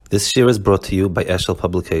This year is brought to you by Eshel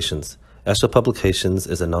Publications. Eshel Publications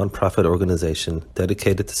is a non-profit organization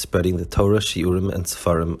dedicated to spreading the Torah, Shiurim, and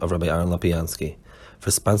Sefarim of Rabbi Aaron Lopiansky. For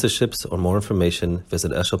sponsorships or more information,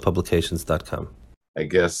 visit eshelpublications.com. I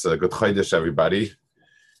guess good Chodesh, everybody.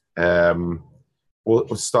 We're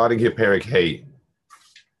starting here, Perek Hey.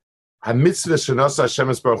 Ha-mitzvah shenasa Hashem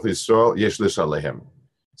Yisroel Yisroel yesh lisha lehem.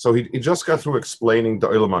 So he just got through explaining the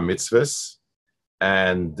Olam HaMitzvahs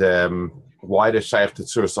and why the Shaykh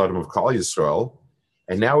Tetzur Sodom of Kal Yisroel,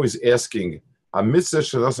 and now he's asking ha-mitzvah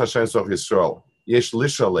shenasa Hashem Yisroel yesh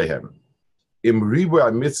lisha lehem im ribu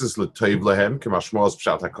ha-mitzvahs l'toiv lehem k'mashmos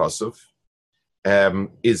pshat HaKosov,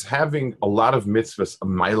 is having a lot of mitzvahs a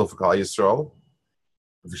mile for Kal Yisroel.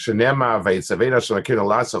 V'shenema v'yitzavena shenakir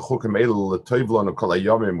alas ha'chukim elu l'toiv lonu kol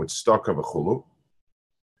hayomim with stoka v'chulu.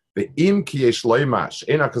 Ve'im ki yesh loima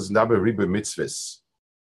she'ena kaznabe ribu mitzvahs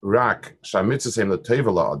rak sha'mitzvahs hem l'toiv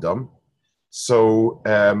la'adam. So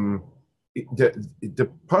the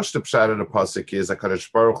pashta pshat of the pasuk is that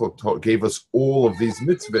Kadosh Baruch Hu gave us all of these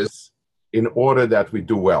mitzvahs in order that we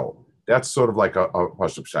do well. That's sort of like a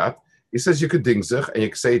pashta pshat. He says you could ding zich, and you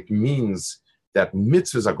could say it means that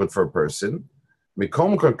mitzvahs are good for a person.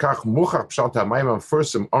 Mikom kan kach muchach pshat ha'mayim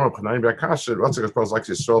first im Amar P'nai B'Akasha. What's the Torah like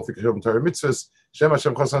Yisroel fikachim Torah mitzvahs? Shem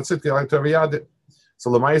Hashem Chosan Tzidki like Torah Yad. So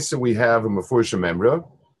Lamaisa we have a Mefurish Memra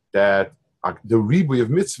that the ribuy of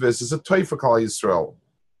mitzvahs is a toy for Kal Yisroel.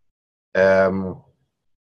 The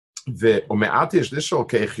umeati is lishol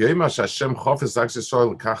keich yoyma sh'Hashem chofes like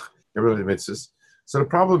Yisroel kach every mitzvahs. So the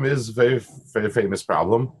problem is a very, very famous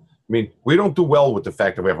problem. I mean, we don't do well with the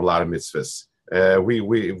fact that we have a lot of mitzvahs. We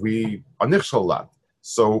are nichshol a lot.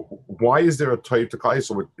 So why is there a type to Kal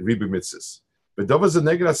Yisroel with ribu mitzvahs? But that was a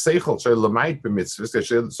negative seichel. So l'mayit b'mitzvahs. They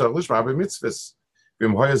should so lishma b'mitzvahs.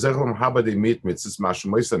 V'im hoya zechel m'haba they meet mitzvahs mashum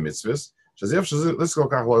moisa mitzvahs. Shazef let's go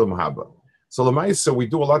kach lo m'haba. So l'mayit we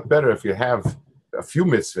do a lot better if you have a few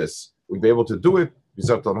mitzvahs. We'd be able to do it.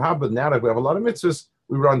 But now that we have a lot of mitzvahs,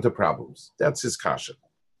 we run into problems. That's his kasha.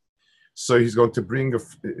 So he's going to bring a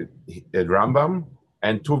Rambam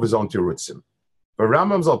and two of his own tirutzim. But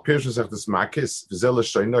Rambam's al pirshus echtes makis v'zel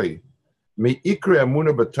l'shoinoi me ikre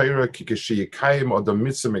amuna b'Torah ki k'sheyikayim odam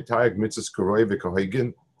mitzvah metayeg mitzvahs kuroi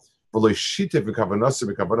v'kahoigin v'lo shite v'kavanose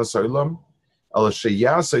v'kavanos ha'olam el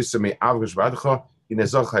sheyasa yisa me'av g'shvadcha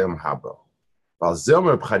hinezor chayom haba v'al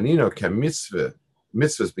zelmer b'chanino ke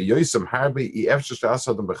mitzvahs b'yoyisam harbi i efshar sh'as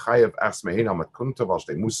odam b'chayev achs mehin al matkunta v'al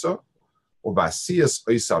shtei musa u'ba'asiyas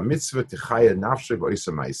oysa mitzvah tichaya nafshe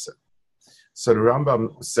v'oysa ma'isa. So the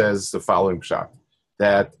Rambam says the following pshat,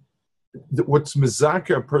 that what's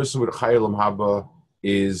mezakeh a person with chayalam haba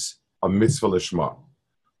is a mitzvah lishma.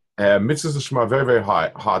 Mitzvahs lishma are very, very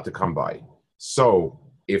hard to come by. So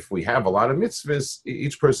if we have a lot of mitzvahs,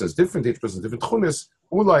 each person is different, each person is different chunis,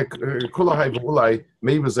 ulai kulahai v'ulai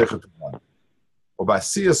maybe zechet one.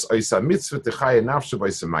 Ubasiyas oisa mitzvah techaya nafshe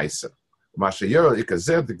v'oisa ma'isa. Masha Yisroel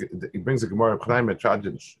ikazeh, he brings the Gemara of Chaim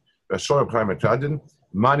Etradin, Shor of Chaim Etradin,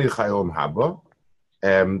 Mani chayalam haba.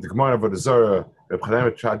 The Gemara of the Zohar, Reb Chaim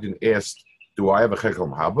Etradin asked, "Do I have a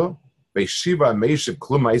chayalam haba?" Beishiva meishiv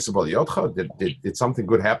klum ma'isa bal yodcha. Did something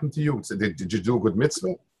good happen to you? Did you do a good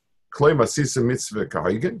mitzvah? Kloi masisa mitzvah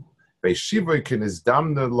kahoigen. Beishiva ken is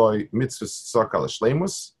damna loy mitzvah tzedakah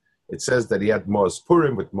l'shleimus. It says that he had Mos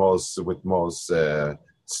Purim with Mos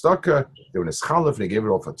tzedakah. They were in his chalif and he gave it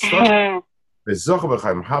all for tzedakah. Bezocha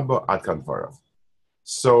b'chaim haba ad kan dvarav.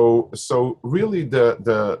 So really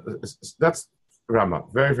that's Rama,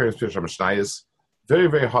 very, very spiritual Mishnayos, very,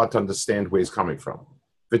 very hard to understand where he's coming from.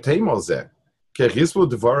 V'teimol zeh, ke'chizbu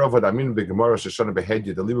dvarav what I mean b'gemara sheshana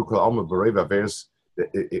behedya delivu kol alma b'reva vers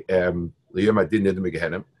liyom adin nidim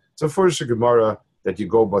gehenim. So first the Gemara that you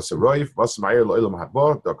go bas roiv bas ma'ir lo'ilam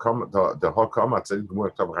haba the hakam atzadik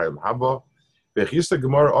gemara tav chayim haba v'chis the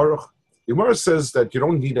Gemara aruch. The Gemara says that you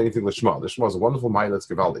don't need anything l'shma. L'shma is a wonderful ma'ilets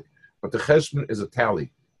gevaldik, but the cheshbon is a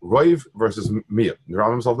tally. Roiv versus Mia. The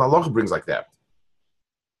Rambam himself Nalach brings like that.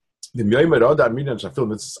 Maybe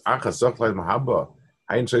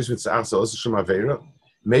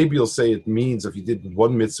you'll say it means if you did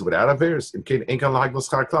one mitzvah without averis,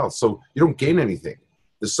 so you don't gain anything.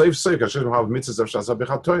 The safe say, so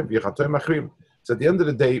at the end of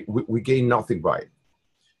the day, we gain nothing by it.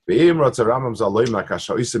 It's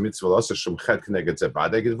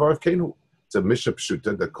a Mishnah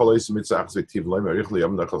Pshuta that kolos mitzvah achas v'tiv loim arich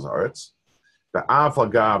liyom nechal haaretz. Ve'af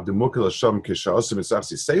agav the mukil hasham kishas mitzvah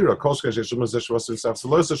siseira kos kash yeshum zeshvas mitzvah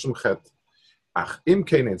lo yeshum chet. Ach im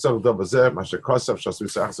kein entzach dav zeh masher kosav shas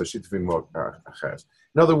mitzvah achas shitvim mo achas.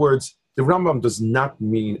 In other words, the Rambam does not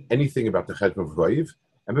mean anything about the chet of roiv,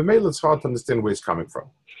 and b'meil it's hard to understand where he's coming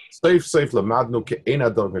from. Safe lamadnu ke ein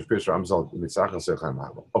adon mishpish ramzal mitzach sechem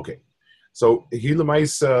haba. Okay, so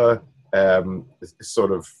Hilemaisa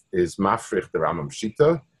sort of is mafrich the Rambam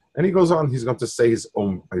Shita, and he goes on. He's going to say his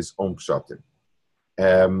own pshatim.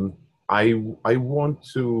 I want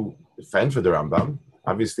to defend for the Rambam.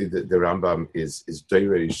 Obviously, the Rambam is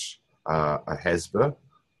Deirish a Hezbollah,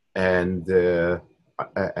 and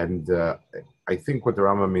I think what the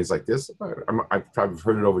Rambam means like this. I've probably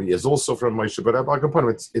heard it over the years also from Moshe, but like upon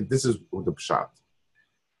this is the pshat.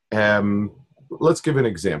 Let's give an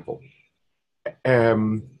example.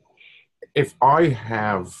 If I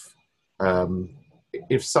have,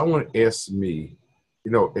 if someone asks me,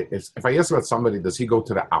 if I ask about somebody, does he go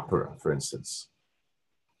to the opera, for instance?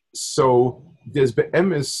 So there's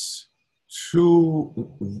be'emes two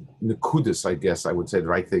nekudis, I guess I would say the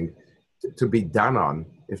right thing, to be done on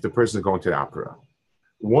if the person is going to the opera.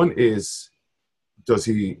 One is, does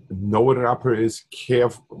he know what an opera is, care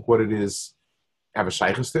what it is, have a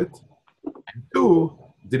shaykhist it? And two,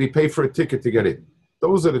 did he pay for a ticket to get in?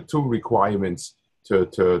 Those are the two requirements to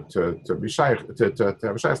be shaykh, to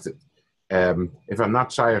have a shaykhist. If I'm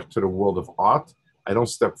not shaykh to the world of art, I don't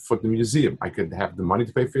step foot in the museum. I could have the money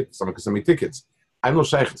to pay for it. Someone could send me tickets. I'm no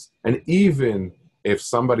shaykhist. And even if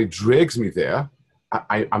somebody drags me there,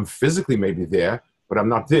 I'm physically maybe there, but I'm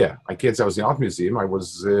not there. I can't say I was in the art museum. I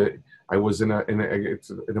was in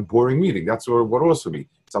a boring meeting. That's what it was for me.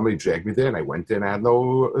 Somebody dragged me there, and I went there, and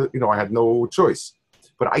I had no choice.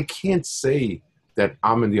 But I can't say that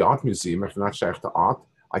I'm in the art museum if I'm not shaykh to art.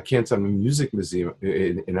 I can't say I'm in a music museum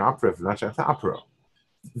in opera if I'm not shaykh to opera.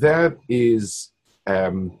 That is,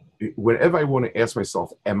 whenever I want to ask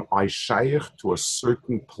myself, am I shaykh to a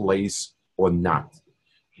certain place or not?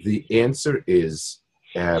 The answer is,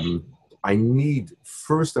 I need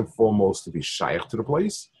first and foremost to be shaykh to the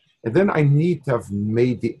place, and then I need to have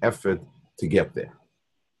made the effort to get there.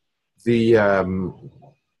 The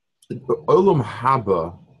Olam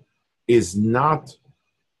Haba is not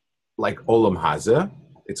like Olam Hazeh.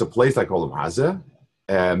 It's a place like Olam Hazeh.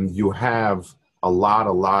 You have a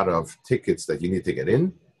lot of tickets that you need to get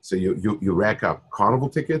in. So you rack up carnival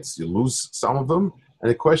tickets, you lose some of them, and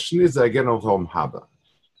the question is, I get on Olam Haba?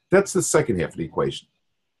 That's the second half of the equation.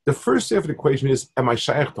 The first half of the equation is, am I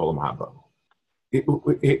shaykh to Olam Haba?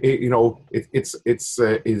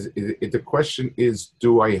 The question is,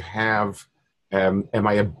 do I have, am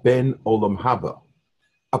I a ben Olam Haba?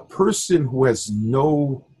 A person who has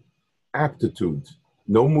no aptitude,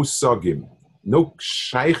 no musagim, no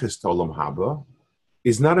shaykhis to Olam Haba,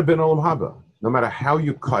 is not a ben Olam Haba. No matter how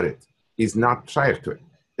you cut it, he's not shaykh to it.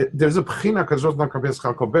 There's a pchina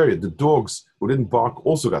the dogs who didn't bark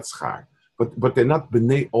also got schar, but they're not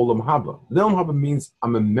b'nei Olam Haba. B'nei Olam Haba means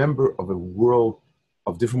I'm a member of a world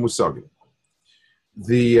of different musagim.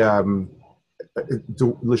 The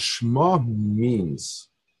lishma means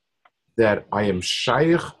that I am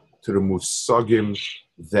shaykh to the musagim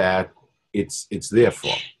that it's there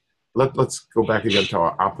for. Let's go back again to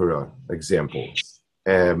our opera example.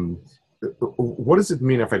 What does it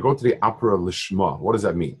mean if I go to the opera lishma? What does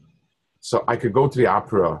that mean? So I could go to the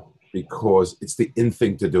opera because it's the in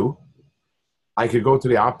thing to do. I could go to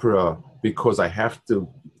the opera because I have to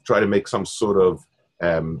try to make some sort of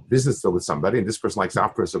business deal with somebody, and this person likes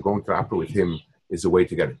opera, so going to the opera with him is a way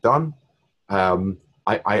to get it done.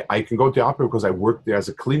 I can go to the opera because I work there as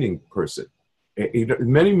a cleaning person.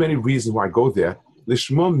 Many reasons why I go there.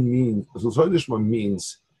 Lishma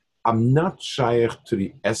means I'm not shaykh to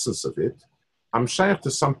the essence of it. I'm shaykh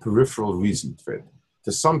to some peripheral reason for it,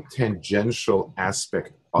 to some tangential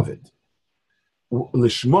aspect of it.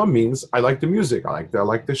 Lishma means I like the music, I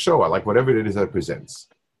like the show, I like whatever it is that it presents.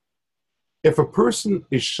 If a person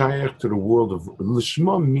is shaykh to the world of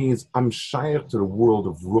Lishma means I'm shaykh to the world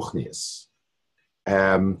of ruchnius.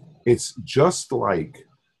 It's just like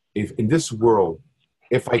if in this world,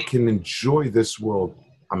 if I can enjoy this world,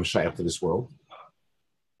 I'm shaykh to this world.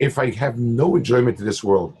 If I have no enjoyment to this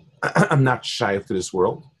world, I'm not shaykh to this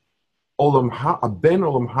world. Ben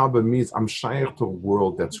Olam Haba means I'm shaykh to a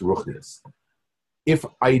world that's ruchnius. If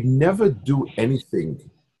I never do anything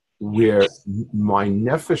where my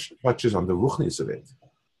nefesh touches on the ruchnius of it,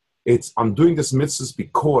 I'm doing this mitzvahs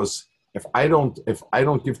because if I don't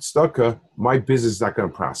give tzedakah, my business is not going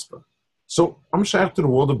to prosper. So I'm shaykh to the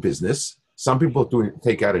world of business. Some people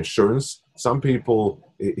take out insurance. Some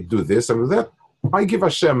people do this and do that. I give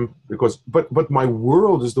Hashem because, but my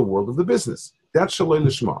world is the world of the business. That's shaloi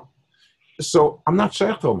lishma. So I'm not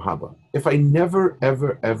shaykh to Olam Haba. If I never,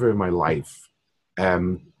 ever in my life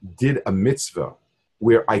did a mitzvah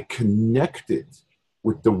where I connected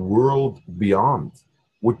with the world beyond,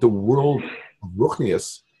 with the world of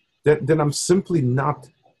ruchnius, then I'm simply not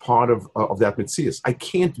part of that mitzvah. I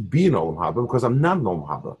can't be an olam haba because I'm not an olam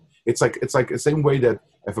haba. It's like the same way that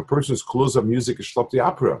if a person's close up music is shlop the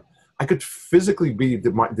opera, I could physically be the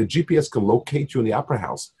GPS can locate you in the opera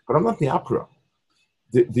house, but I'm not in the opera.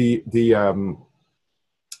 The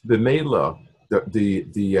Mela, what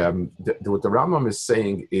the Rambam is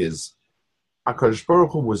saying is, HaKadosh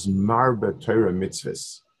Baruch Hu was marbe Torah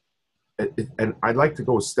mitzvahs. And I'd like to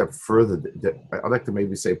go a step further. I'd like to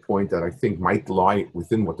maybe say a point that I think might lie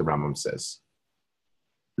within what the Rambam says.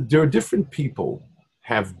 There are different people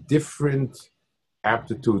have different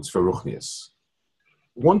aptitudes for ruchnius.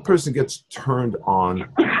 One person gets turned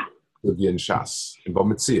on to be in Shas, in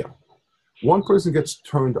Bamitzia. One person gets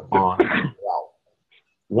turned on.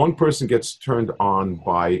 One person gets turned on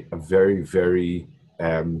by a very, very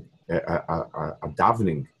a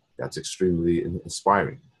davening that's extremely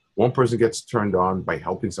inspiring. One person gets turned on by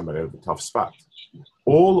helping somebody out of a tough spot.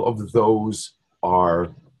 All of those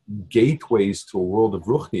are gateways to a world of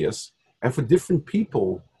ruchnius, and for different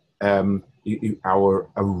people, our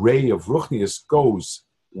array of ruchnius goes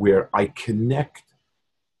where I connect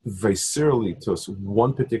viscerally to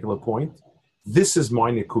one particular point. This is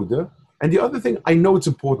my nekuda. And the other thing, I know it's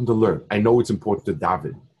important to learn. I know it's important to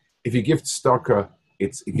daven. If you give tzedakah,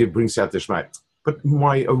 it brings out the shema. But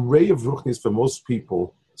my array of ruchnius for most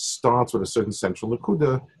people starts with a certain central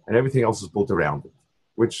nekuda, and everything else is built around it.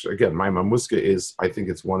 Which, again, my mamuska is, I think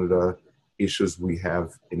it's one of the issues we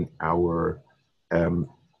have in our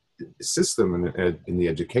system, in the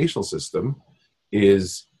educational system,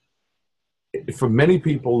 is for many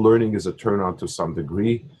people, learning is a turn on to some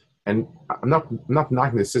degree. And I'm not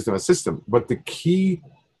knocking the system as system, but the key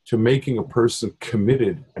to making a person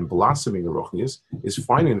committed and blossoming a ruchnius is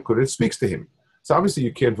finding a nekuda that speaks to him. So obviously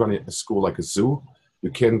you can't run a school like a zoo.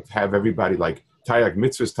 You can't have everybody like Tayag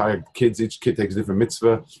mitzvahs, Tayag kids, each kid takes a different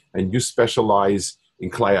mitzvah, and you specialize in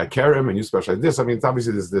Klai Kerem, and you specialize this. I mean, it's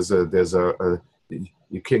obviously there's a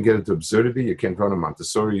you can't get into absurdity. You can't run a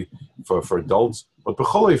Montessori for adults. But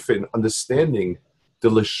b'cholifin, understanding the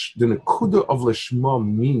nekuda of lishma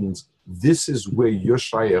means this is where you're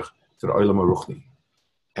shayach to the olam haruchni.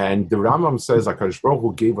 And the Rambam says HaKadosh Baruch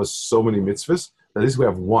Hu gave us so many mitzvahs that at least we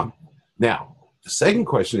have one. Now, the second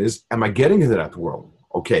question is, am I getting into that world?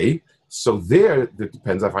 Okay, so there it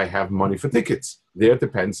depends if I have money for tickets. There it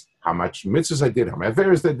depends how much mitzvahs I did, how many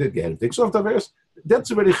averos I did, getting things off the averos.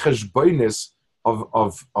 That's already cheshbonis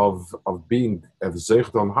of being a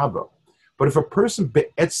zeicht on haba. But if a person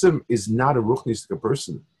be'etzem is not a ruchnistic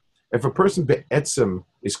person, if a person be'etzem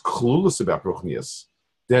is clueless about ruchnias,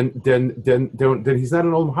 then he's not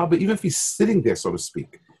an olam haba, even if he's sitting there, so to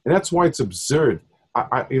speak. And that's why it's absurd.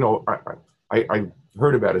 I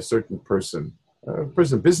heard about a certain person,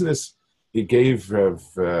 person in business. He gave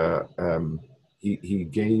he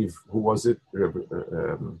gave, who was it? Rebbe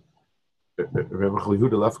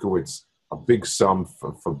Yehuda Lefkowitz, a big sum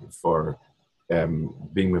for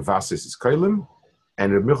being mevasis his kailim,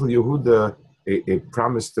 and Rebbe Yehuda it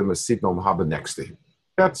promised him a seat no haba next to him.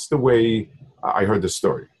 That's the way I heard the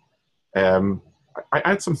story. I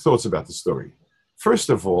had some thoughts about the story. First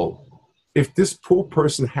of all, if this poor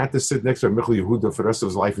person had to sit next to Michal Yehuda for the rest of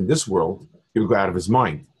his life in this world, he would go out of his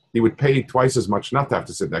mind. He would pay twice as much not to have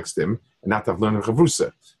to sit next to him and not to have learned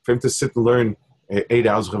Chavrusa. For him to sit and learn 8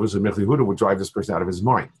 hours of Chavrusa with Michal Yehuda would drive this person out of his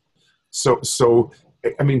mind. So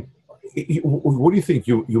I mean, what do you think?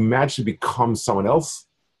 You managed to become someone else?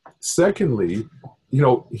 Secondly,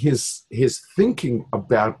 his thinking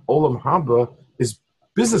about Olam Haba is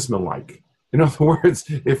businessman-like. In other words,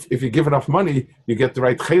 if you give enough money, you get the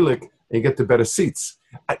right chelik and you get the better seats.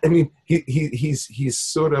 I mean, he's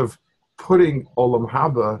sort of putting Olam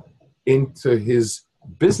Haba into his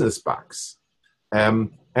business box.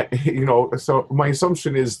 So my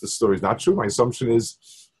assumption is the story is not true. My assumption is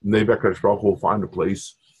HaKadosh Baruch Hu will find a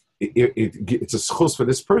place. It's a schus for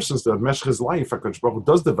this person so that Meshach his life, HaKadosh Baruch Hu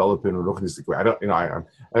does develop in a ruchnistic way. I'm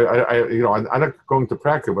not going to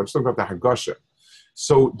practice, but I'm just talking about the Hagasha.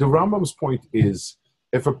 So the Rambam's point is,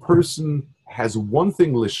 if a person has one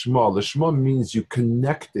thing lishma means you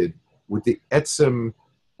connected with the etzem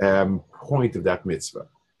point of that mitzvah.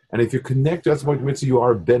 And if you connect to that point of mitzvah, you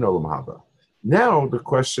are ben olam haba. Now the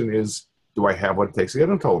question is, do I have what it takes to get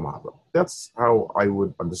into olam haba? That's how I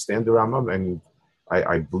would understand the Rambam, and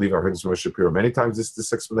I believe I heard this from Shapiro many times,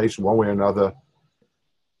 this explanation, one way or another.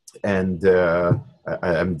 And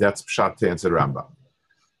that's pshat to answer the Rambam.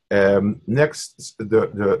 Next,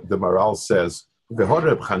 the Maral says,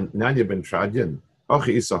 "V'horeb Chananya ben Tradian,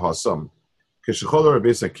 Ochi Isa Hasam, Kishachol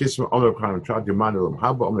Rabbeis Akisma Omer Chanan Tradian Manulam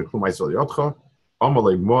Haba Omer Klum Aisol Yotcha,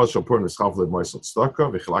 Amalei Moaz Shapur Neschaf Le Moaz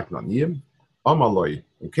Tzedaka V'Chalak Naniyim, Amalei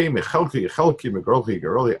Okay, mechelki, yechelki, megrolchi,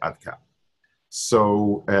 geroli, adka.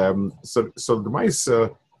 So the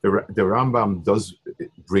Maisa, the Rambam does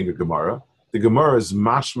bring a Gemara. The Gemara is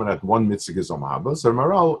mashman at one mitzvah gizom haba. So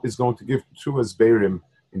Maral is going to give two asberim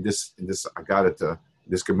in this agadata,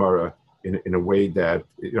 this Gemara, in a way that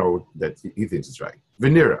that he thinks is right.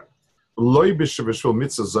 Venira, loy b'sheveshul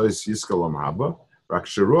mitzvah zois yiskalom haba. Rak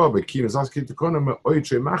sheroa b'kim zaski tikona me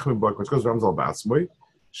oitre machmim b'ak because Ramzal batzmoy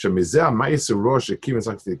shemizeh ma'aser rosh shekim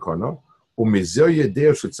zaski tikona. So the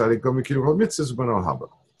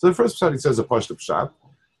first pshat, he says a pashut pshat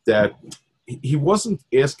that he wasn't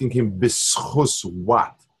asking him b'schus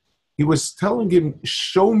what. He was telling him,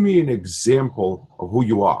 show me an example of who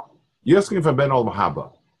you are. You're asking him for ben al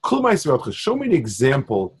mahaba. Show me an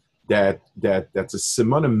example that's a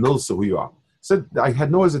simon and milsa who you are. Said I had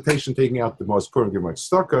no hesitation taking out the most poor and giving my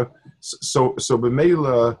stalker. So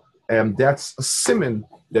b'meila, that's a simon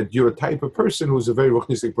that you're a type of person who's a very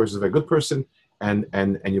ruchnistic person, a very good person, and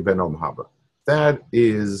you're ben al mahaba. That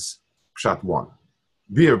is pshat one.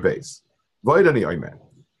 Beer base. Voidani oimen.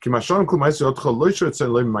 Kimashon klumaisi otcha loisher etzen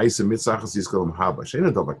loim maisi mitzachas yiskel mahaba.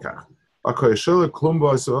 Sheina dovakach. Akoyeshol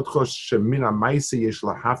klumba otcha shemina maisi yesh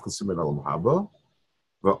lahafkas min al mahaba.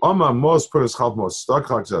 Ve'oma mos puras chalp mos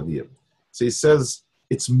starkach zadir. So he says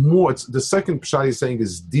it's more. It's the second pshat he's saying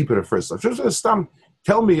is deeper than the first.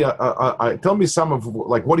 Tell me some of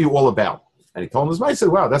like what are you all about? And he told him his mice. Said,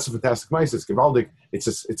 "Wow, that's a fantastic mice. It's givaldic.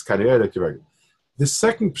 It's kind of The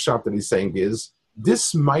second pshat that he's saying is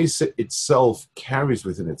this mice itself carries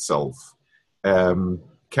within itself a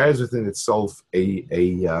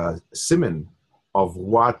siman of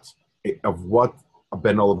what a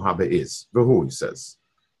ben olam haba is. V'hu, he says.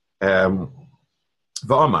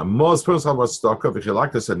 V'ama mos pros hava staka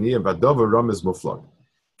v'chilaktas aniyah v'adova ramez muflag.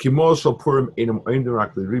 Kimol shal purim enum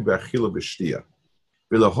oinderak l'riba achila b'shtia.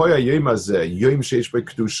 V'lahoya yom hazeh yom sheish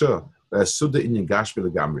b'kedusha v'asuda inyan gashmi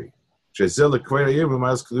l'gamri. Shezel l'kvei hayom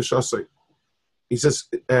v'mayaz kedusha asay. He says,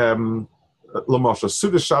 L'moshe,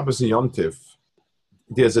 Suda Shabbos and Yom Tiv,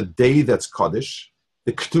 there's a day that's Kaddish.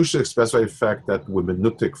 The Kedusha expressed by the fact that we're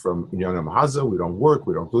menutik from Inyan Haza, we don't work,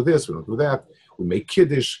 we don't do this, we don't do that, we make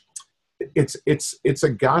Kiddush. It's a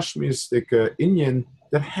Gashmistic Inyan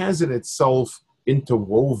that has in itself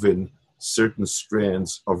interwoven certain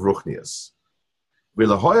strands of Ruchnias. So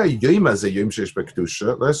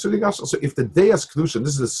if the day has Kedusha, and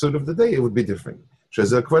this is the Sud of the day, it would be different.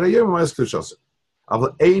 אבל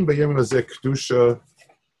אין ביום הזה קדושה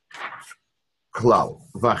כלל,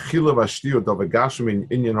 והאכילה והשתייה דבר גשמי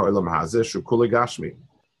עניין העולם הזה, שהוא כולה גשמי.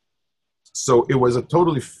 So it was a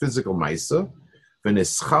totally physical מעשה,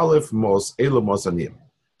 ונסחלף מוס אלו מוס עניים.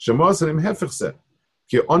 שמוס עניים הפך זה,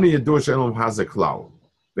 כי עוני ידוע של עולם הזה כלל,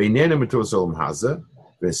 ואיננו מתור של עולם הזה,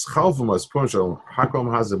 ונסחלף מוס פון של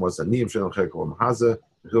עולם הזה, מוס עניים של עולם הזה,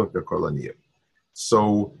 וחילק לכל עניים.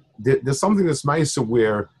 So there's something that's מעשה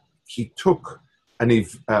where he took a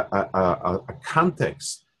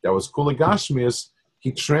context that was kula gashmius,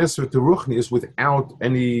 he transferred to ruchnius without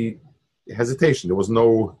any hesitation. There was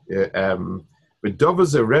no. He was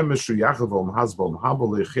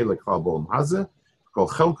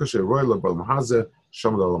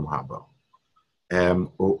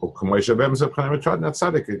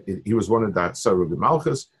one of that sarug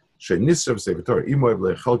malchus. Shenisrav sevitor imoy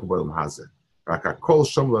lechelk b'olam hazeh. Rakakol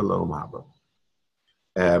shomla l'olam haba.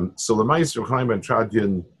 So the Meister Chaim ben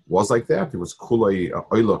Tradian was like that. It was kulei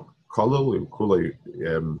oila kolel, kulei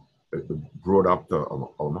brought up to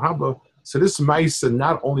Olam Haba. So this Meister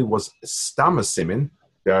not only was stama simin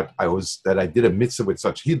that I did a mitzvah with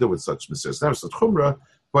such hida with such mitzvah, such chumrah,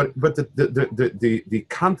 but the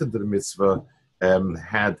content of the mitzvah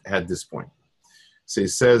had this point. So he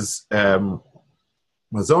says.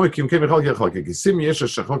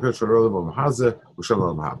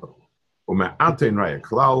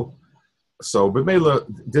 So B'meila,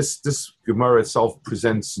 this Gemara itself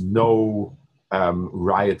presents no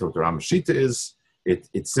riot of what the Ramashita is.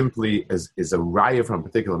 It simply is a riot from a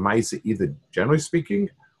particular Maisa, either generally speaking,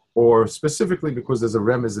 or specifically because there's a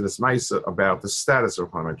remez in this Maisa about the status of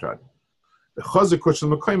Chanametrad. The Chazak question,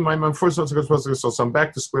 so I'm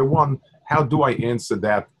back to square one. How do I answer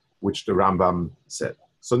that which the Rambam said?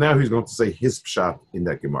 So now he's going to say his pshat in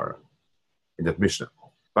that Gemara, in that Mishnah.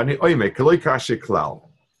 Bani oime, keloi kashi klal.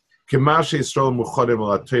 Kimashi Yisroel muchonim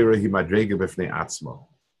al ha-Torah hi madrega b'fnei atzmo.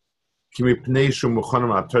 Ki mipnei shu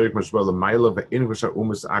muchonim al ha-Torah k'mashbar l'mayla ve'in v'shar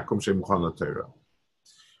umas akum she muchonim al-Torah.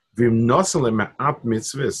 V'im nosen le'ma'at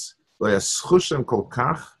mitzvahs lo yaschushem kol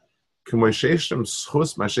kach k'mo sheishem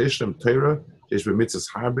schus ma sheishem Torah shesh b'mitzvahs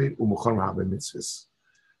harbe u'muchonim harbe mitzvahs.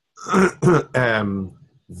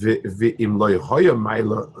 V'im lo yehoya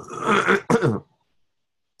mayla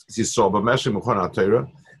Yisroel b'meshim u'chon ha'Torah,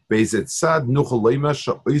 be'ezet tzad nuchol leima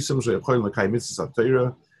she'oisem she'echolim l'kayim mitzvos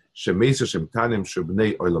ha'Torah, she'meiser she'mtanim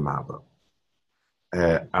she'bnei olam haba.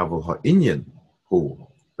 Aval ha'inyan hu,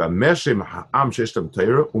 b'meshim ha'am she'esh tam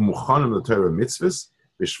Torah, u'muchonim l'Torah mitzvos,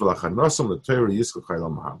 b'shvil ha'chanosam l'Torah yizkol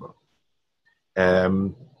chaylam haba.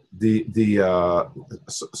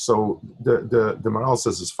 So the Maral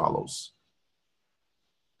says as follows.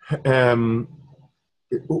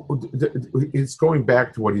 It's going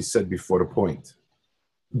back to what he said before the point.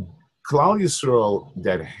 Klal Yisroel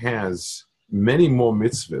that has many more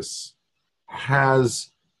mitzvahs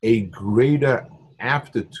has a greater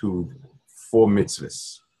aptitude for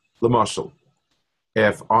mitzvahs. L'mashal,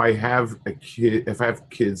 if I have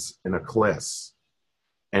kids in a class,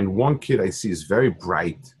 and one kid I see is very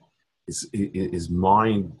bright, his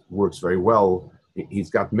mind works very well. He's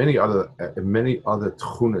got many other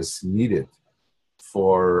tchunas needed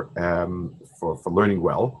for learning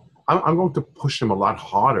well. I'm going to push him a lot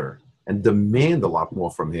harder and demand a lot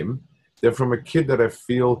more from him than from a kid that I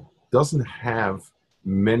feel doesn't have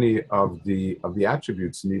many of the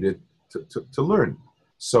attributes needed to learn.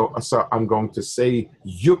 So I'm going to say,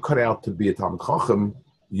 you're cut out to be a Talmid Chacham.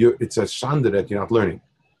 It's a shanda that you're not learning.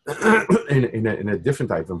 in a different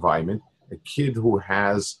type of environment, a kid who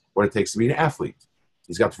has what it takes to be an athlete.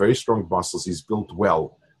 He's got very strong muscles. He's built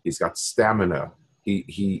well. He's got stamina.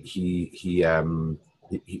 He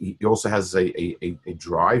also has a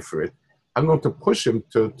drive for it. I'm going to push him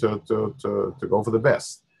to go for the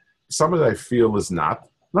best. Somebody I feel is not, I'm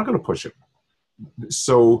not going to push him.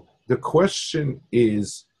 So the question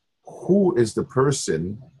is, who is the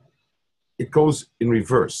person? It goes in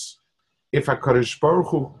reverse. If HaKadosh Baruch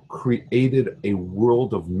Hu created a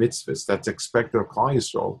world of mitzvahs that's expected of Klal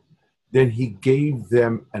Yisrael, then he gave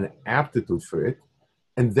them an aptitude for it,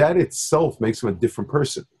 and that itself makes him a different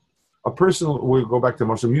person. A person, we'll go back to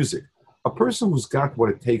martial music, a person who's got what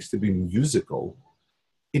it takes to be musical,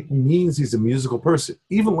 it means he's a musical person.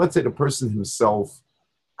 Even let's say the person himself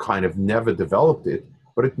kind of never developed it,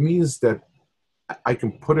 but it means that I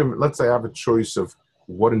can put him, let's say I have a choice of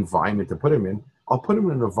what environment to put him in, I'll put him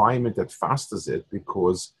in an environment that fosters it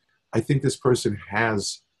because I think this person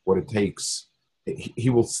has what it takes. He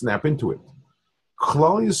will snap into it.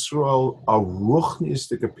 Klal Yisrael are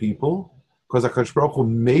ruchnistic people because HaKadosh Baruch Hu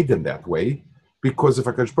made them that way. Because if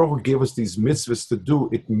HaKadosh Baruch Hu gave us these mitzvahs to do,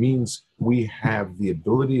 it means we have the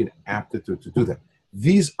ability and aptitude to do that.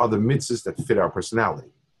 These are the mitzvahs that fit our personality.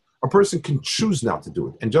 A person can choose not to do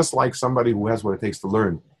it. And just like somebody who has what it takes to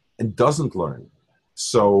learn and doesn't learn,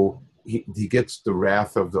 so he gets the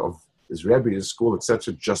wrath of his Rebbe, his school,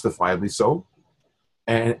 etc., justifiably so.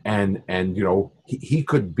 And you know, he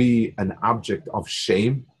could be an object of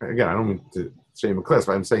shame. Again, I don't mean to shame a class,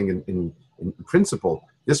 but I'm saying in principle,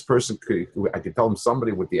 this person I could tell him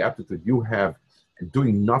somebody with the aptitude you have and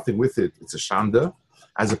doing nothing with it, it's a shanda,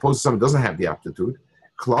 as opposed to someone who doesn't have the aptitude.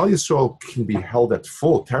 Klal Yisrael can be held at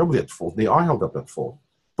fault, terribly at fault. They are held up at fault.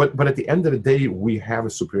 But at the end of the day, we have a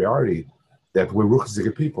superiority that we're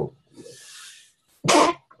ruchzige people.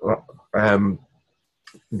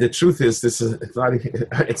 The truth is, it's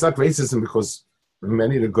not racism because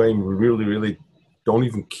many of the goyim really don't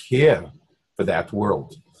even care for that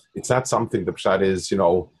world. It's not something the pshat is, you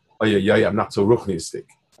know, oh yeah, I'm not so ruchnistic.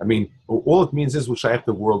 I mean, all it means is we shaykh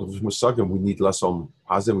the world of musagim. We need less on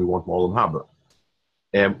hazim. We want more on haba.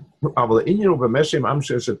 Aber in Yisroel b'meshim am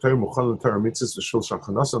she'esh Torah muchon l'Torah mitzvos v'shul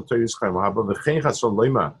shachanos on Torah yischayim haba v'chein chason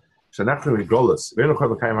loima she'nachnu rigolas v'enu chol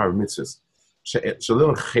l'kayim haba mitzvos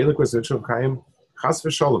she'lil chelik v'zvitshul l'kayim chas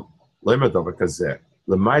v'sholem loima dover kazeh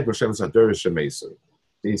l'mayit v'shem zador she'meisur.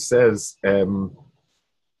 He says,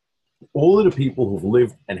 all of the people who've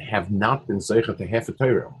lived and have not been zeicha to half a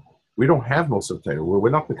Torah, we don't have most of Torah. We're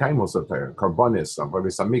not the kind most of Torah. Karbonis,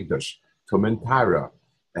 Avaris Hamikdash, Tumen Tara,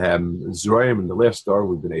 Zroim, in the last star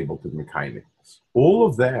we've been able to mekaynik. All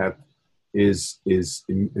of that is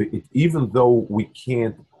even though we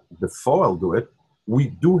can't the foil do it, we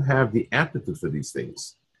do have the aptitude for these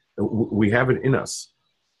things. We have it in us.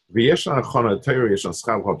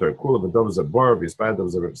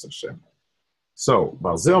 So,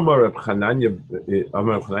 Balzel Chananya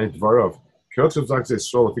Dvarov, Kyotov Zaks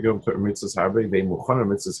Yisroel, if you go to Mitzvahs Harbe, they Mukhana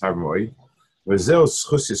Mitzvahs Harbe, Vazel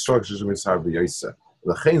Schus Yisroel Mitzvahs Harbe Yaisa,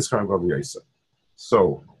 Lachain Schram Gov Yaisa.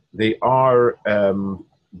 So, they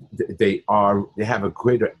have a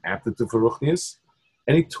greater aptitude for Ruchnius,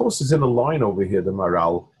 and he tosses in a line over here, the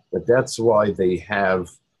Maral, that's why they have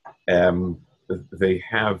a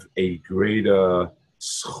greater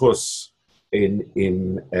schus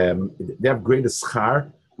they have greater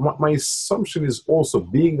schar. My assumption is also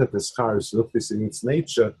being that the schar is ruchnis in its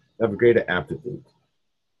nature, they have a greater aptitude.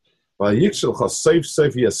 Well, Yikshel Chosayf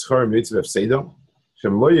Sof Yeschar Mitzvah Seder,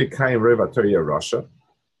 Shem Lo Yekayim Rev Ator Russia.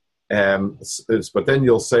 But then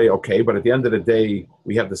you'll say, okay, but at the end of the day,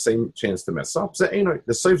 we have the same chance to mess up. So,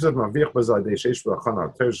 the Sof of Mavich Bazai De Sheish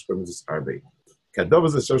B'Achana Tersh B'Mitzvah Arbe.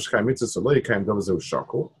 Kadovas the Shosh Chayim Mitzvah So Lo Yekayim Dovas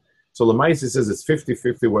U'Shakol. So Lamaisi says it's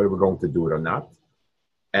 50-50 whether we're going to do it or not,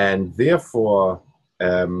 and therefore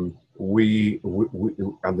we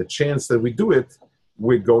on the chance that we do it,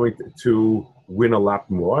 we're going to win a lot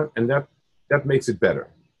more, and that makes it better.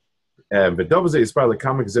 But Dovze is probably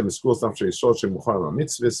coming because in the schools after Yisroel she muchar la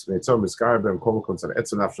mitzvahs, and it's on miskarbe kol konser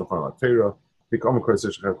etzon after muchar la Torah, become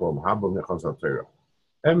kodesh shechol mahabel nechon la Torah.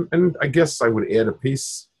 And I guess I would add a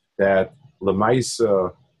piece that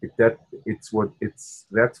Lamaisa.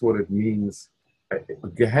 That's what it means.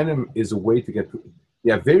 Gehenim is a way to get to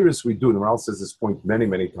the Averis we do, and Raul says this point many,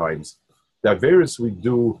 many times. The Averis we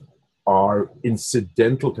do are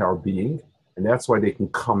incidental to our being, and that's why they can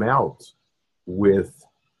come out with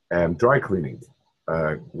dry cleaning,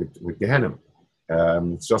 with Gehenim.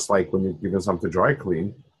 It's just like when you're giving something to dry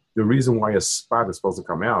clean, the reason why a spot is supposed to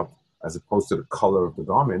come out, as opposed to the color of the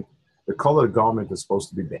garment is supposed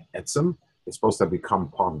to be the etzem. It's supposed to become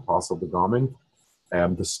part and parcel of the garment.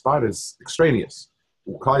 The spot is extraneous.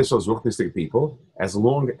 People, as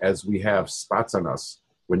long as we have spots on us,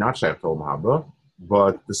 we're not shaykh to Haba,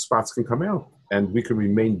 but the spots can come out, and we can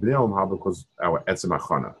remain bnei Haba because our etzem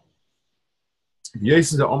achana.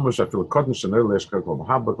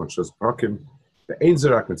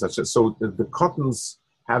 So the cottons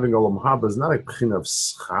having olam haba is not a pchin of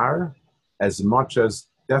schar as much as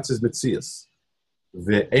that's his mitzias.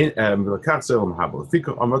 Finally,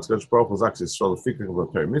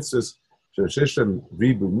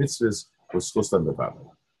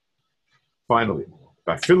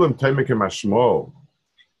 by Philim Taimek Mashmo,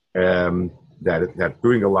 that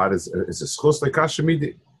doing a lot is a schos like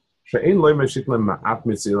Kashmidi. She'ain loy meshitlam ma'at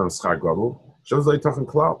mitzilam schar gadol. Shows like tochen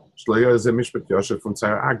klal. Shloya is a mishpat yosef from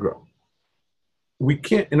Tzara Agra. We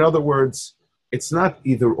can't. In other words, it's not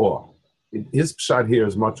either or. His pshat here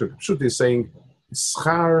is much. Pshat is saying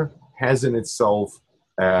schar has in itself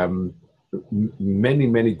many,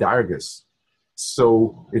 many dargas.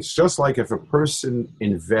 So it's just like if a person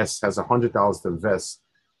has $100 to invest,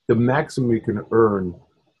 the maximum he can earn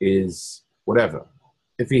is whatever.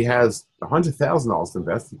 If he has $100,000 to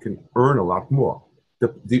invest, he can earn a lot more.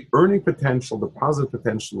 The earning potential, the positive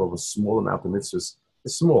potential of a small amount of mitzvahs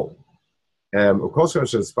is small. And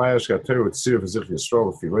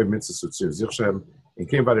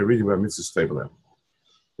came by the reading about mitzvahs table.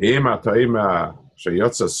 You'll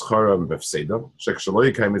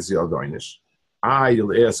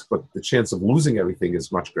ask, but the chance of losing everything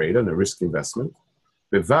is much greater and a risk investment.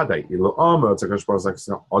 If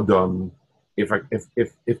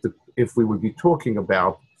we would be talking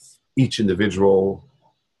about each individual,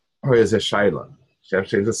 he's talking about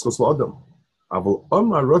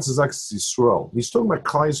Klal Yisrael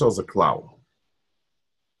as a cloud.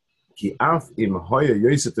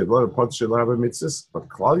 But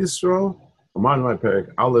Klal Yisrael, Perek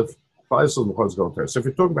Aleph. So if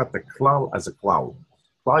you're talking about the klal as a klal,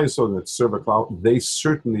 Klal Yisrael that serve a klal, they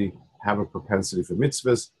certainly have a propensity for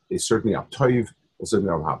mitzvahs. They certainly are toiv. They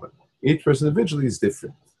certainly are habit. Each person individually is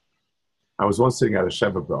different. I was once sitting at a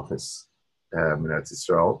Sheva Brachas in Eretz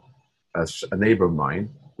Yisrael. A neighbor of mine,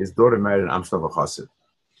 his daughter married an Amshnav Chassid,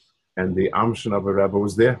 and the Amshnav Rebbe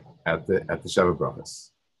was there at the Sheva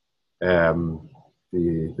Brachas.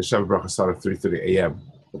 The Sheva Brachas started at 3:30 a.m.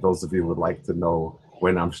 For those of you who would like to know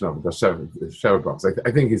when Amshnav, the Sheva Brachas.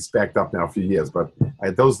 I think he's backed up now a few years, but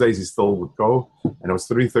at those days he still would go, and it was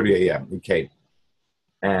 3:30 a.m. He came,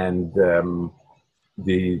 and so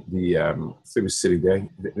he was sitting there.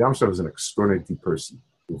 The Amshnav was an extraordinary person.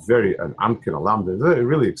 Very an Amkin Alam, a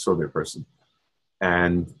really extraordinary person,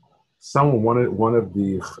 and one of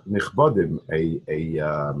the Nichbadim,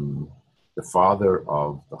 the father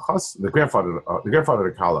of the grandfather of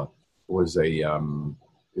the Kala was the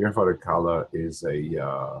grandfather of Kala is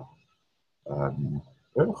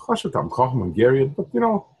Hungarian, but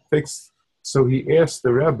so he asked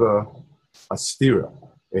the Rebbe a stira.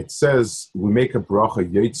 It says we make a bracha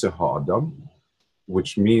Yetze Ha'adam,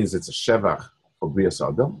 which means it's a shevach for Brias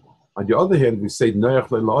Adam. On the other hand, we say Noach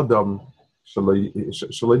Leil Adam Shalei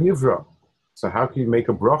Nivra. So how can you make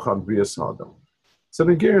a bracha on Brias Adam? So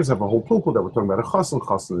the Hungarians have a whole pulpul that we're talking about. A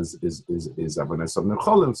chassan is Avanes of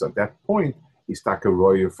Necholim. So at that point, he's taka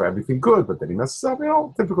royer for everything good, but then he messes up,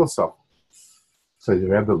 typical stuff. So the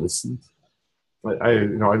Rebbe listened. I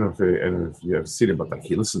don't know if you have seen it, but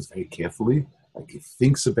he listens very carefully. He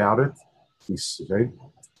thinks about it.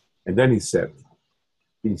 And then he said,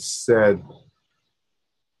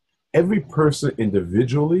 every person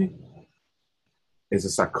individually is a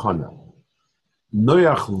sakana.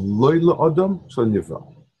 Noyach loyla adam nivra.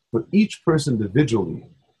 For each person individually,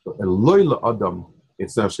 a loyla adam,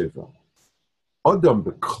 it's not shivra. Adam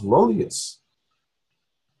beklolius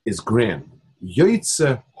is grand.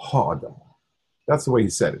 Yoitze ha-adam. That's the way he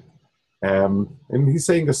said it. And he's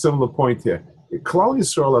saying a similar point here. Klal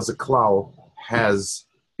Yisrael as a klal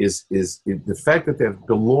is the fact that they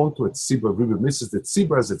belong to a tzibur. Riba misses the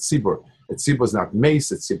tzibur as a tzibur. A tzibur is not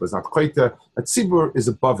mace. A tzibur is not koita. A tzibur is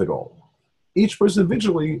above it all. Each person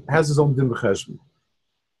individually has his own din b'cheshbon.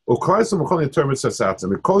 U'klaisam v'chol yitermit sasatzim.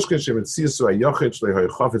 Mikoshken shem etziyasu hayochid shlei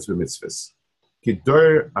hoychafetz b'mitzvahs.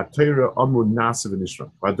 Kidor atayra amu nasa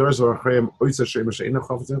v'nishra. V'ador zorachem oitza shem she'ena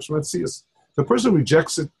chafetz v'nishra etzias. The person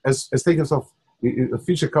rejects it as taking himself a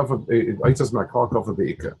feature cover oitzas makal cover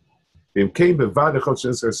be'ikah. V'im came bevad echot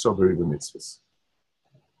she'nizkar so b'ri b'mitzvahs.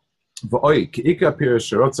 V'oi ki'ikah pirish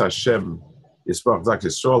sherotza Hashem yisparach zak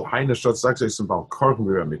Yisroel haina shot zak Yisroel b'al korchen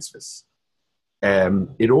b'ri b'mitzvahs.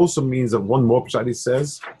 It also means that one more pshat he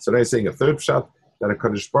says. So now he's saying a third pshat that a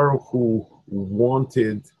Kadosh Baruch Hu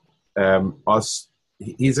wanted us.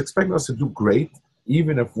 He's expecting us to do great,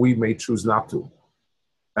 even if we may choose not to.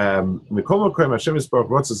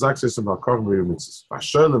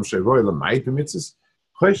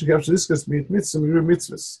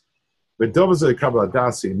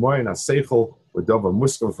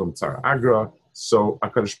 So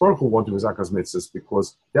HaKadosh Baruch Hu wanted his Akas mitzvahs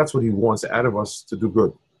because that's what he wants out of us to do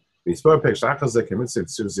good. Here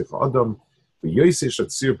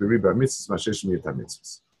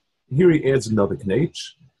he adds another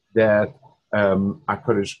knech that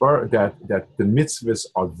HaKadosh Baruch that the mitzvahs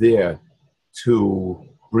are there to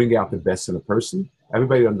bring out the best in a person.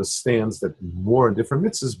 Everybody understands that more and different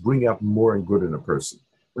mitzvahs bring out more and good in a person.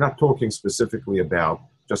 We're not talking specifically about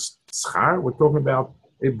just schar. We're talking about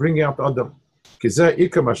bringing out the Adam. Because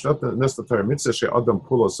ikar mashnat nesta Torah mitzvah she Adam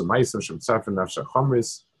pulos amaisam shem tzarfen nafsha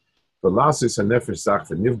chamris v'lasis hanefesh zach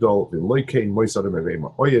v'nivdol v'loikein mois Adam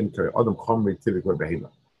evema oyen kar Adam chamri tivik v'behema.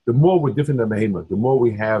 The more we're different than behema, the more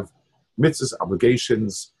we have mitzvahs,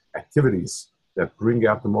 obligations, activities that bring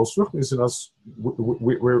out the most ruchnis in us.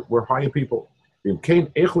 We're higher people. V'imkein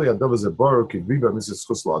echli adav zebar kidriba mitzvahs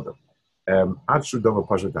chus l'adam adshu davar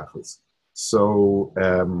pashat achlis. So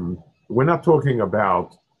we're not talking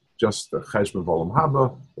about just the cheshbon v'olam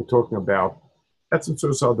haba. We're talking about etzem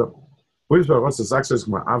tzurus adam.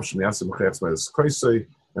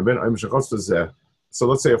 So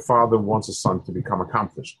let's say a father wants a son to become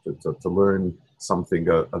accomplished, to learn something,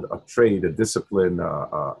 a trade, a discipline,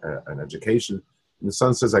 an education. And the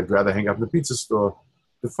son says, I'd rather hang out in the pizza store.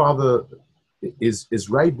 The father is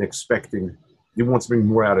right in expecting, he wants to bring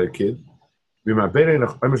more out of the kid.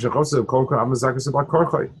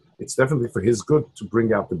 It's definitely for his good to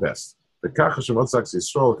bring out the best.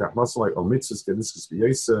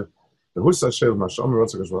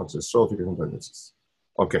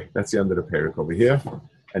 Okay, that's the end of the Perek over here.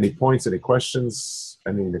 Any points, any questions,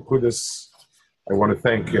 any nekudas? I want to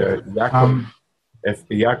thank Yaakov. If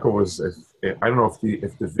Yaakov was, I don't know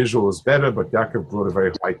if the visual is better, but Yaakov brought a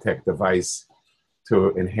very high-tech device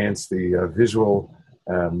to enhance the visual.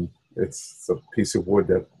 It's a piece of wood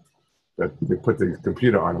that they put the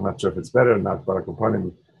computer on. I'm not sure if it's better or not, but upon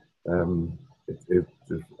him.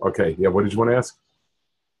 Okay, yeah. What did you want to ask?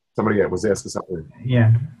 Somebody was asking something.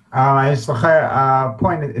 Yeah. I just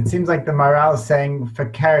point. It seems like the Maral is saying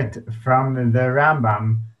fakert from the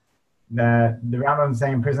Rambam. The Rambam is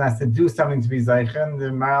saying a person has to do something to be zeichen.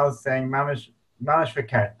 The Maral is saying mamish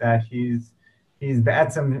fakert, that he's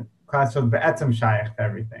be'etzem classified be'etzem shaykh to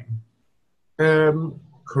everything.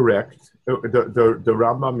 Correct. The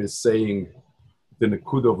Rambam is saying the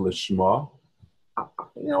Nekud of Lishma.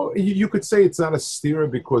 You could say it's not a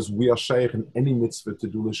stira because we are shaykh in any mitzvah to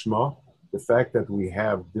do Lishma. The fact that we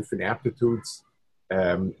have different aptitudes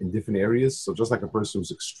in different areas. So just like a person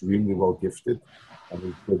who's extremely well gifted and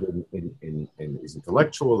he's good in he's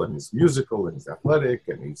intellectual and he's musical and he's athletic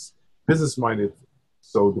and he's business minded.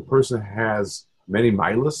 So the person has many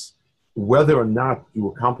milas. Whether or not you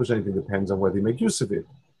accomplish anything depends on whether you make use of it.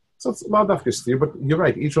 So it's a lot of steer, but you're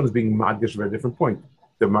right. Each one is being madgish at a different point.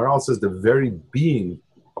 The Maral says the very being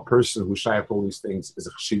a person who shaykh all these things is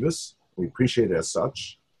a chshivas. We appreciate it as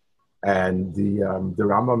such. And the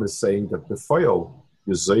Rambam is saying that the foil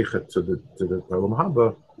is zeichet to the Olam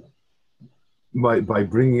Haba by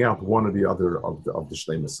bringing out one or the other of the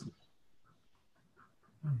shleimus.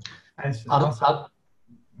 How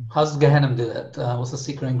does Gehenim do that? What's the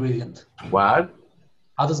secret ingredient? What?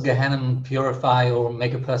 How does Gehenim purify or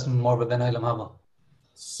make a person more of a Ben Olam Haba?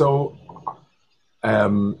 So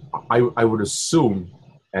I would assume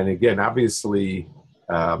And again, obviously,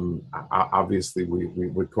 we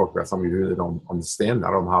would talk about something you really don't understand.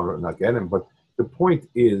 I don't know how to not get him, but the point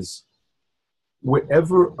is,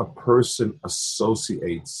 wherever a person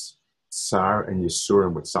associates Tsar and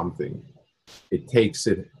Yisurim with something, it takes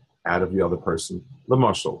it out of the other person.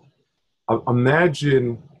 L'mashal,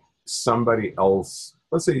 imagine somebody else,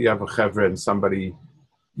 let's say you have a chevra and somebody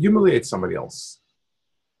humiliates somebody else.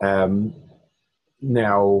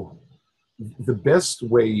 Now, the best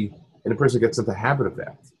way, and a person gets into the habit of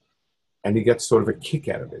that, and he gets sort of a kick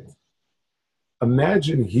out of it.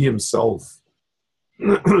 Imagine he himself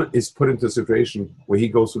is put into a situation where he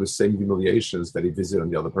goes through the same humiliations that he visited on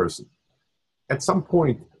the other person. At some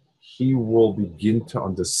point, he will begin to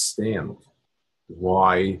understand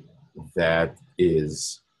why that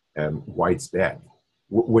is, why it's bad.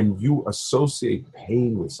 When you associate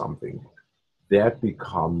pain with something, that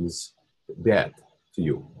becomes bad to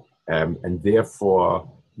you, and therefore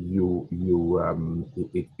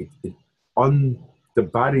the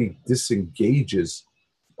body disengages,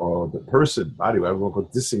 or the person body, whatever we call,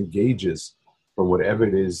 disengages from whatever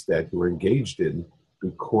it is that you're engaged in,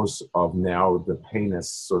 because of now the pain has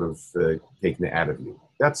sort of taken it out of you.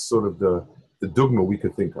 That's sort of the dogma we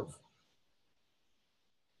could think of.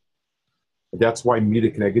 That's why Mida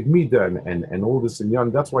Keneged Mida and all this in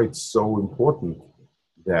Yan, that's why it's so important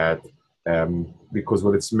that, because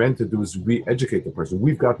what it's meant to do is re-educate the person.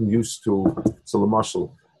 We've gotten used to, so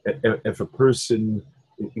l'mashal, if a person,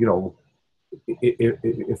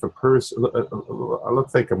 if a person,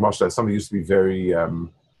 let's take a mashal, something used to be very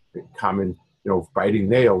common, biting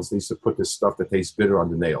nails, they used to put this stuff that tastes bitter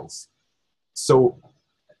on the nails. So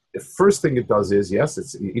the first thing it does is, yes,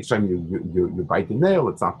 it's each time you bite the nail,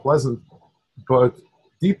 it's not pleasant, but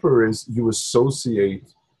deeper is you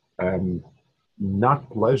associate not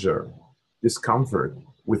pleasure, discomfort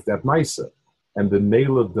with that maisa, and the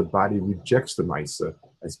nail of the body rejects the maisa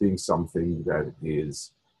as being something that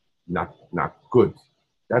is not good.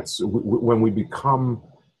 That's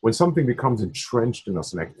when something becomes entrenched in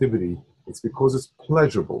us, an activity, it's because it's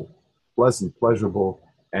pleasurable, pleasant, pleasurable,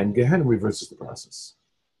 and Gehenna reverses the process.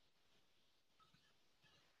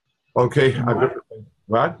 Okay,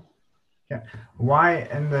 what? Yeah. Why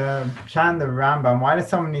in the Chan the Rambam? Why does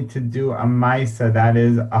someone need to do a Maisa that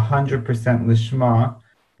is 100% Lishma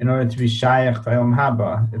in order to be Shaykh to Olam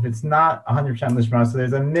Haba? If it's not 100% Lishma, so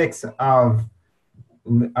there's a mix of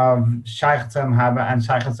Shaykh to Olam Haba and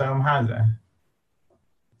Shaykh to Olam Haza.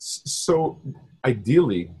 So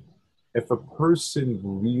ideally, if a person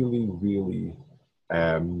really, really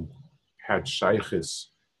had Shaykhis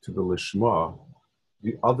to the Lishma,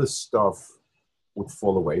 the other stuff would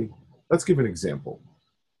fall away. Let's give an example.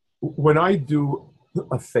 When I do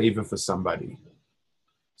a favor for somebody,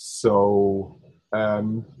 so I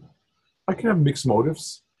can have mixed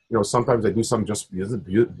motives. Sometimes I do something just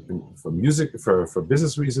for music, for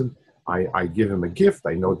business reason. I give him a gift.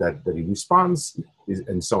 I know that he responds,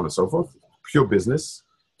 and so on and so forth. Pure business,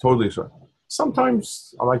 totally sure.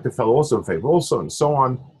 Sometimes I like the fellow also a favor, also, and so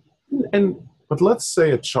on. But let's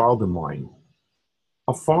say a child of mine,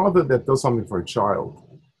 a father that does something for a child,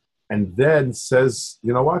 and then says,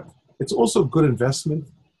 you know what? It's also a good investment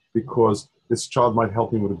because this child might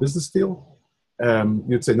help me with a business deal.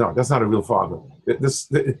 You'd say, no, that's not a real father. That's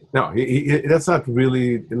not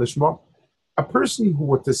really in the Shema. A person who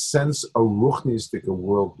would sense a ruchnistic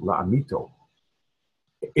world la'amito,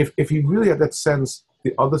 if he really had that sense,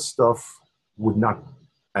 the other stuff would not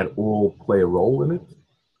at all play a role in it.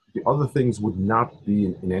 The other things would not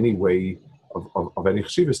be in any way of any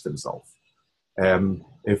chshivas themselves.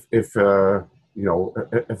 If a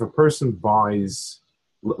person buys,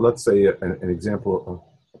 let's say an example,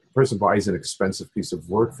 a person buys an expensive piece of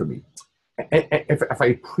work for me, if I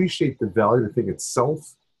appreciate the value of the thing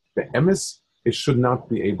itself, the emes, it should not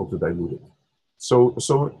be able to dilute it. So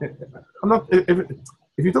I'm not.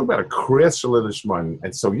 If you talk about a kres shalilishman,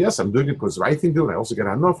 and so yes, I'm doing it because the right thing to do, and I also get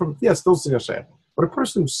hanor from, yes, those things are shared. But a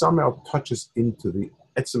person who somehow touches into the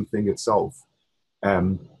etzem thing itself,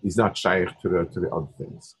 he's not shaykh to the other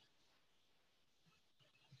things.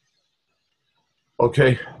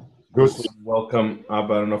 Okay, good. Welcome,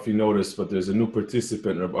 Abba. I don't know if you noticed, but there's a new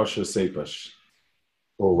participant, Rab Asher Seipash.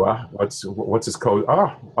 Oh, wow. What's his code?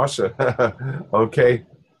 Asher. Okay.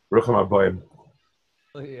 Rucham Abayim.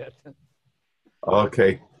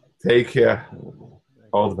 Okay. Take care.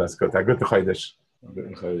 All the best. Good. Good to Chodesh.